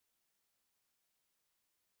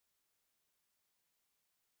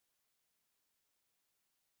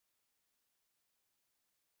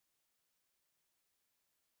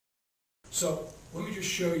So let me just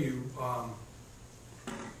show you on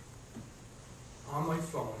my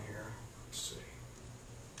phone here. Let's see.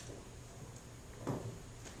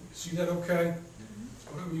 See that okay?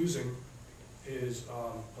 Mm-hmm. What I'm using is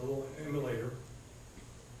a little emulator.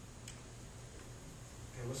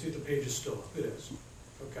 And let's see if the page is still up. It is.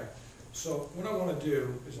 Okay. So what I want to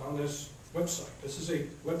do is on this website. This is a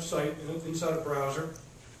website inside a browser.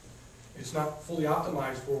 It's not fully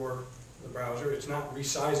optimized for the browser. It's not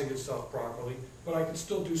resizing itself properly, but I can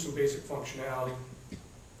still do some basic functionality.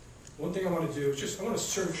 One thing I want to do is I want to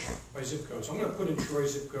search by zip code. So I'm going to put in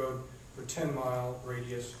Troy's zip code for 10-mile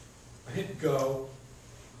radius. I hit go.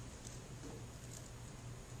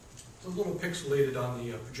 It's a little pixelated on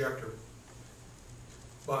the projector,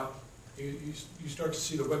 but you start to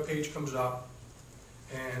see the web page comes up,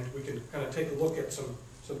 and we can kind of take a look at some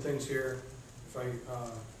things here. If I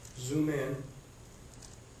zoom in,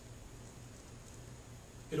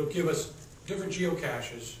 it'll give us different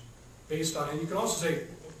geocaches based on, and you can also say,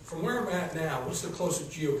 from where I'm at now, what's the closest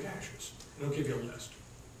geocaches? And it'll give you a list.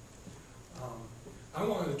 I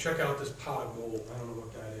wanted to check out this pot of gold. I don't know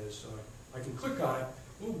what that is, so I can click on it.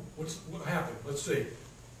 Ooh, what happened? Let's see.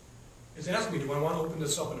 It's asking me, do I want to open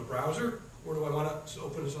this up in a browser, or do I want to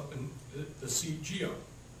open this up in the CGeo,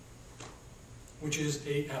 which is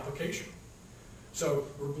an application. So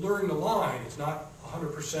we're blurring the line. It's not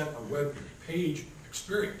 100% a web page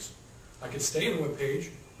experience. I can stay in the web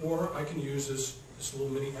page, or I can use this little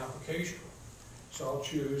mini application. So I'll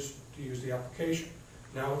choose to use the application.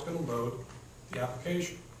 Now it's going to load the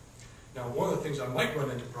application. Now one of the things I might run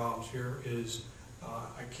into problems here is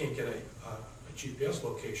I can't get a GPS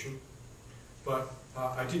location, but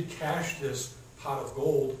I did cache this pot of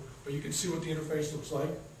gold, but you can see what the interface looks like.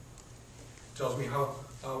 It tells me how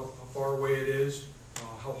far away it is,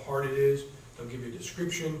 how hard it is. They'll give you a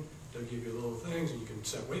description, they'll give you little things, and you can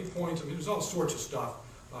set waypoints. I mean, there's all sorts of stuff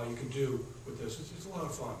you can do with this. It's a lot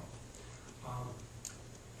of fun.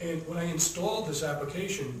 And when I installed this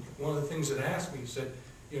application, one of the things it asked me, said,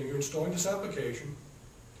 you know, you're installing this application.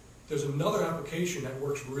 There's another application that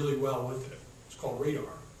works really well with it. It's called Radar.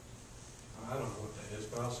 I don't know what that is,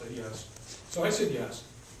 but I'll say yes. So I said yes.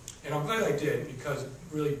 And I'm glad I did, because it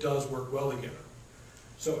really does work well together.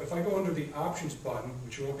 So if I go under the Options button,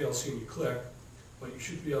 which you won't be able to see when you click, but you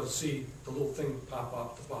should be able to see the little thing pop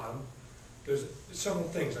up at the bottom. There's several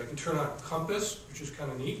things. I can turn on Compass, which is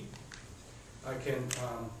kind of neat. I can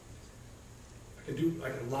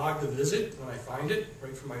log the visit when I find it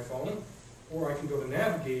right from my phone, or I can go to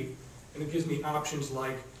Navigate, and it gives me options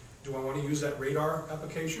like, do I want to use that Radar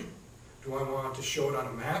application? Do I want to show it on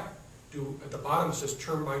a map? At the bottom it says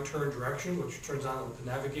turn-by-turn direction, which turns on with the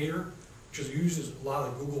navigator, which uses a lot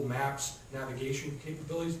of the Google Maps navigation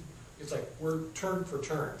capabilities. It's like we're turn for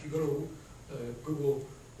turn. If you go to the Google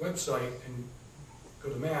website and go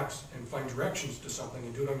to Maps and find directions to something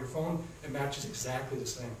and do it on your phone, it matches exactly the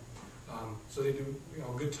same. So they do, you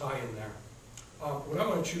know, a good tie-in there. What I'm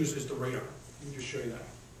going to choose is the Radar. Let me just show you that.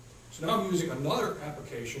 So now I'm using another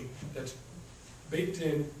application that's baked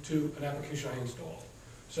into an application I installed.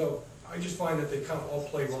 So I just find that they kind of all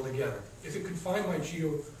play well together. If it could find my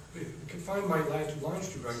latitude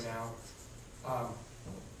longitude right now,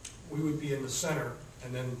 we would be in the center,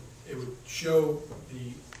 and then it would show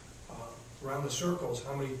the around the circles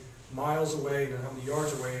how many miles away and how many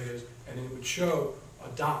yards away it is, and then it would show a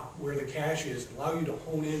dot where the cache is, and allow you to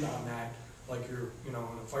hone in on that, like you're, you know,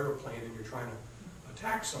 on a fighter plane and you're trying to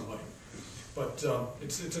attack somebody. But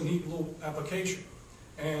it's a neat little application,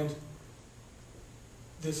 and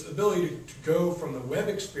this ability to go from the web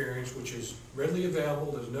experience, which is readily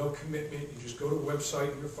available, there's no commitment, you just go to a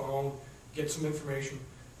website on your phone, get some information.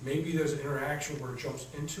 Maybe there's an interaction where it jumps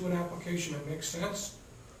into an application that makes sense,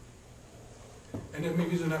 and then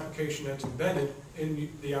maybe there's an application that's embedded in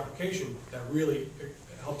the application that really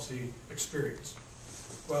helps the experience.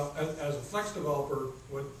 Well, as a Flex developer,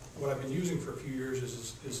 what I've been using for a few years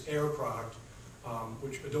is this Air product,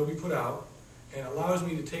 which Adobe put out, and allows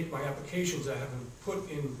me to take my applications that have been put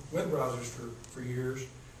in web browsers for years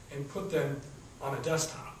and put them on a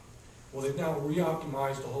desktop. Well, they've now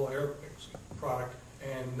re-optimized the whole Air product,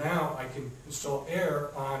 and now I can install Air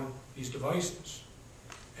on these devices.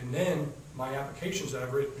 And then my applications that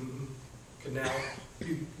I've written can now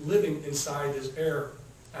be living inside this Air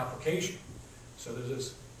application. So there's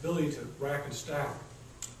this ability to rack and stack.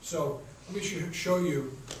 So let me show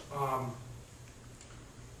you,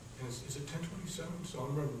 is it 10:27? So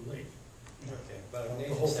I'm running late. Okay, but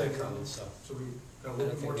the whole thing coming, so we got a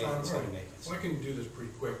little bit more time. Well, I can do this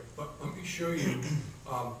pretty quick, but let me show you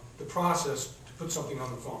the process to put something on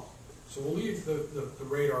the phone. So we'll leave the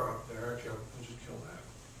radar up there. Actually, I'll just kill that.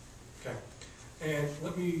 Okay, and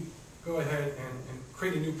let me go ahead and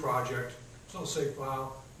create a new project. So I'll say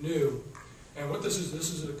File, New, and what this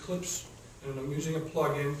is an Eclipse, and I'm using a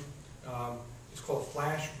plugin. It's called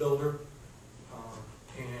Flash Builder,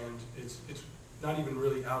 and it's not even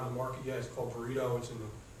really out in the market yet. It's called Burrito. It's in the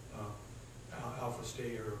alpha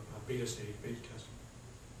state or beta stage, beta testing.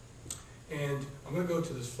 And I'm going to go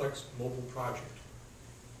to this Flex Mobile project.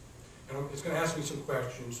 And it's going to ask me some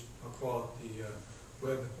questions. I'll call it the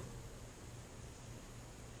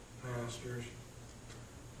Webmasters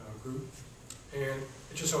group. And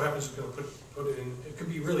it just so happens it's going to put it in, it could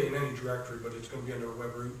be really in any directory, but it's going to be under a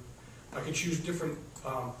web root. I could choose different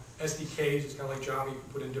SDKs. It's kind of like Java. You can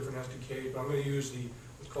put in different SDKs, but I'm going to use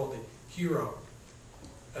what's called the Hero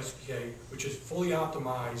SDK, which is fully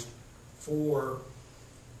optimized for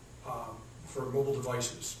mobile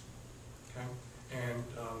devices. Okay, and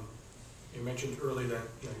you mentioned earlier that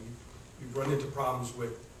you've run into problems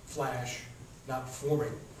with Flash not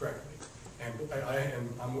performing correctly, and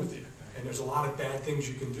I'm with you. And there's a lot of bad things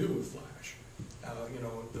you can do with Flash.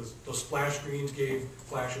 Those splash screens gave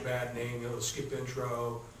Flash a bad name. The skip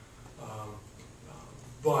intro,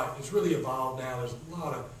 but it's really evolved now. There's a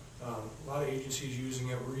lot of agencies using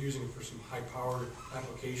it. We're using it for some high-powered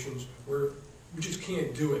applications where we just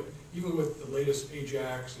can't do it. Even with the latest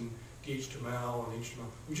Ajax and HTML and HTML,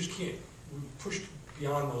 we just can't. We pushed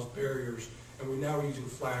beyond those barriers, and we're now using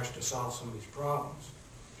Flash to solve some of these problems.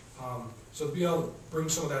 So to be able to bring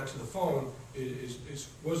some of that to the phone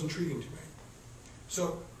was intriguing to me.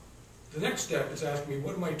 So the next step is asking me,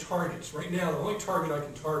 what are my targets? Right now, the only target I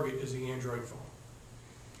can target is the Android phone.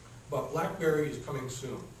 But BlackBerry is coming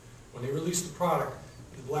soon. When they release the product,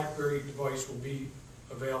 the BlackBerry device will be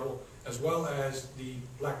available, as well as the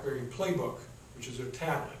BlackBerry Playbook, which is a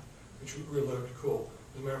tablet, which really looked cool.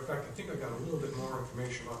 As a matter of fact, I think I got a little bit more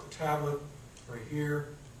information about the tablet right here.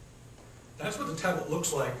 That's what the tablet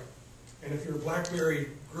looks like. And if you're a BlackBerry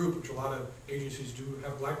group, which a lot of agencies do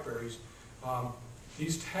have BlackBerries,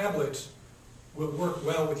 these tablets will work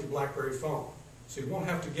well with your BlackBerry phone. So you won't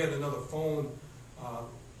have to get another phone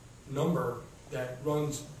number that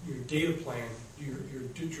runs your data plan. Your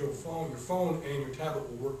digital phone, your phone and your tablet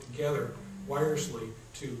will work together wirelessly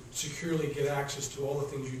to securely get access to all the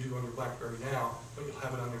things you do on your BlackBerry now, but you'll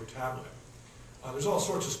have it on your tablet. There's all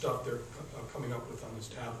sorts of stuff they're coming up with on this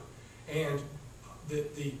tablet. And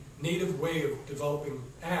the native way of developing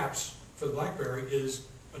apps for the BlackBerry is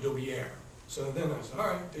Adobe Air. So then I said, all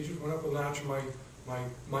right, they just went up a notch in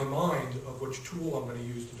my mind of which tool I'm going to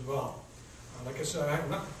use to develop. Like I said, I'm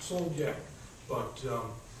not sold yet, but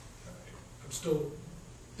I still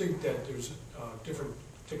think that there's different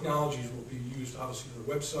technologies will be used, obviously, for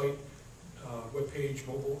the website, web page,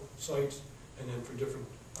 mobile sites, and then for different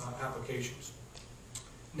applications.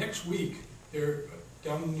 Next week, they're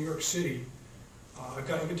down in New York City. I've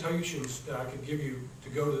got invitations that I could give you to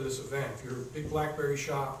go to this event. If you're a big BlackBerry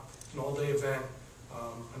shop, it's an all-day event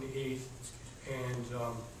on the 8th, and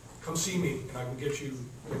come see me, and I can get you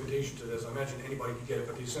an invitation to this. I imagine anybody could get it,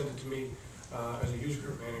 but they sent it to me as a user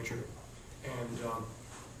group manager. And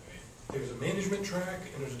there's a management track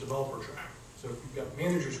and there's a developer track. So if you've got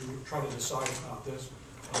managers who are trying to decide about this,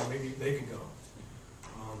 maybe they could go.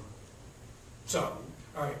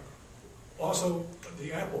 All right. Also,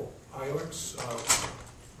 the Apple iOS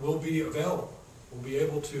will be available. We'll be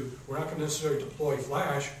able to, we're not going to necessarily deploy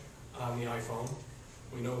Flash on the iPhone.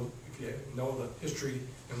 We know, if you know the history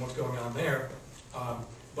and what's going on there,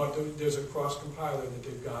 but there's a cross-compiler that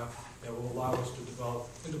they've got that will allow us to develop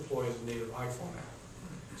and deploy as a native iPhone app.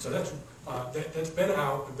 So that's been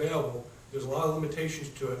out, available. There's a lot of limitations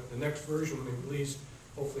to it. The next version, when they release,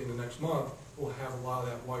 hopefully in the next month, will have a lot of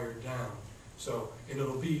that wired down. So, and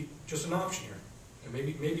it'll be just an option here. And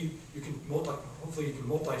maybe you can hopefully you can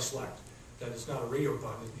multi-select, that it's not a radio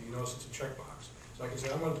button, you notice it's a checkbox. So I can say,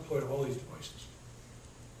 I want to deploy to all these devices.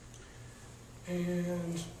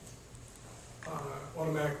 And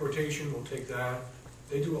automatic rotation, we'll take that.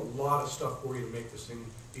 They do a lot of stuff for you to make this thing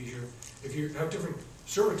easier. If you have different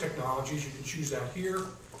server technologies, you can choose that here.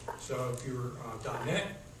 So if you're .NET,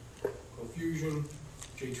 Fusion,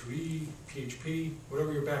 J2E, PHP,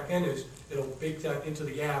 whatever your backend is, it'll bake that into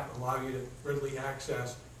the app and allow you to readily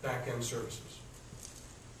access backend services.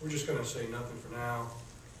 We're just going to say nothing for now,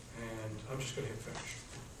 and I'm just going to hit finish.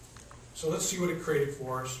 So let's see what it created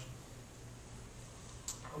for us.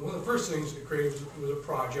 One of the first things it created was a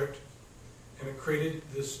project, and it created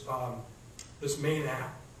this this main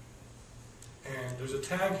app. And there's a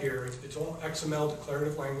tag here. It's all XML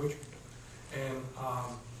declarative language, and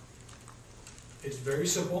it's very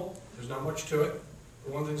simple. There's not much to it.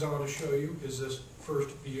 But one of the things I want to show you is this first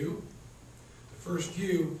view. The first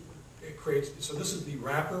view it creates, so this is the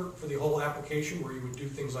wrapper for the whole application where you would do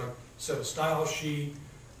things like set a style sheet,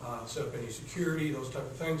 set up any security, those type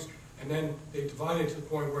of things. And then they divide it to the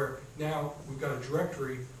point where now we've got a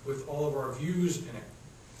directory with all of our views in it.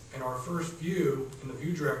 And our first view in the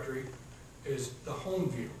view directory is the home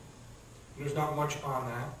view. And there's not much on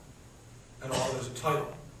that at all. There's a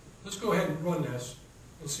title. Let's go ahead and run this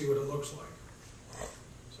and see what it looks like.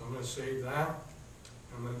 So I'm going to save that.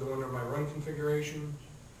 I'm going to go under my run configuration,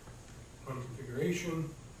 and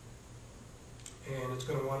it's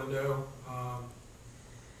going to want to know, all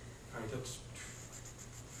right, that's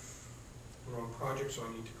the wrong project, so I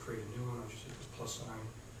need to create a new one. I'll just hit this plus sign.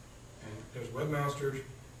 And there's Webmasters,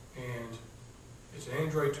 and it's an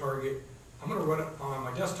Android target. I'm going to run it on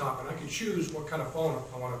my desktop, and I can choose what kind of phone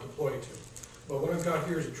I want to deploy it to. But what I've got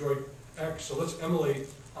here is a Droid X, so let's emulate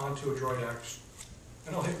onto a Droid X.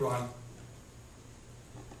 And I'll hit run.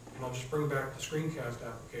 And I'll just bring back the screencast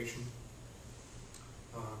application.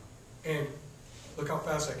 And look how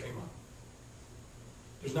fast that came up.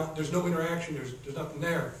 There's no interaction, there's nothing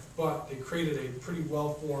there, but they created a pretty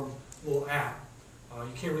well-formed little app.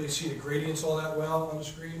 You can't really see the gradients all that well on the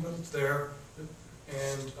screen, but it's there.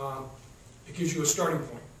 And it gives you a starting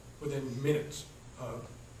point within minutes.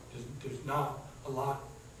 There's not a lot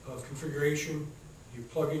of configuration. You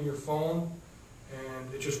plug in your phone,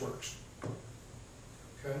 and it just works.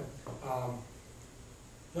 Okay.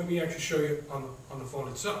 Let me actually show you on the phone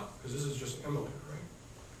itself, because this is just an emulator, right?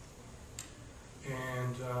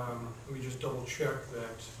 And let me just double check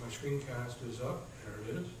that my screencast is up. There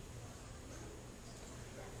it is.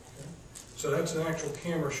 Okay. So that's an actual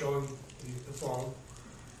camera showing the phone.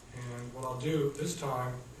 And what I'll do this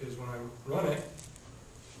time is when I run it,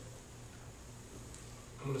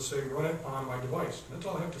 I'm going to say run it on my device. And that's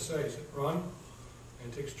all I have to say is hit run.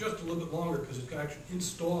 And it takes just a little bit longer because it's got to actually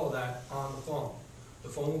install that on the phone. The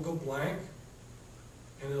phone will go blank,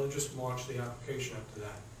 and it'll just launch the application after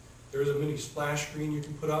that. There is a mini splash screen you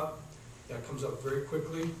can put up. That comes up very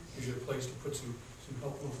quickly. Gives you a place to put some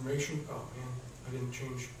helpful information. Oh man, I didn't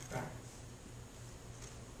change back.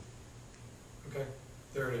 Okay,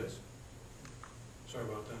 there it is. Sorry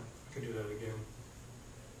about that. I can do that again.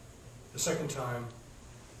 The second time,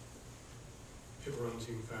 it runs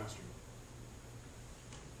even faster.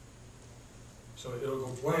 So it'll go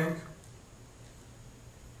blank,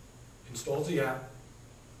 installs the app,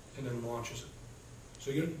 and then launches it.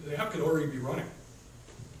 So the app could already be running.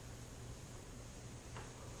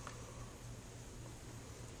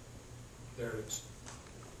 There it is.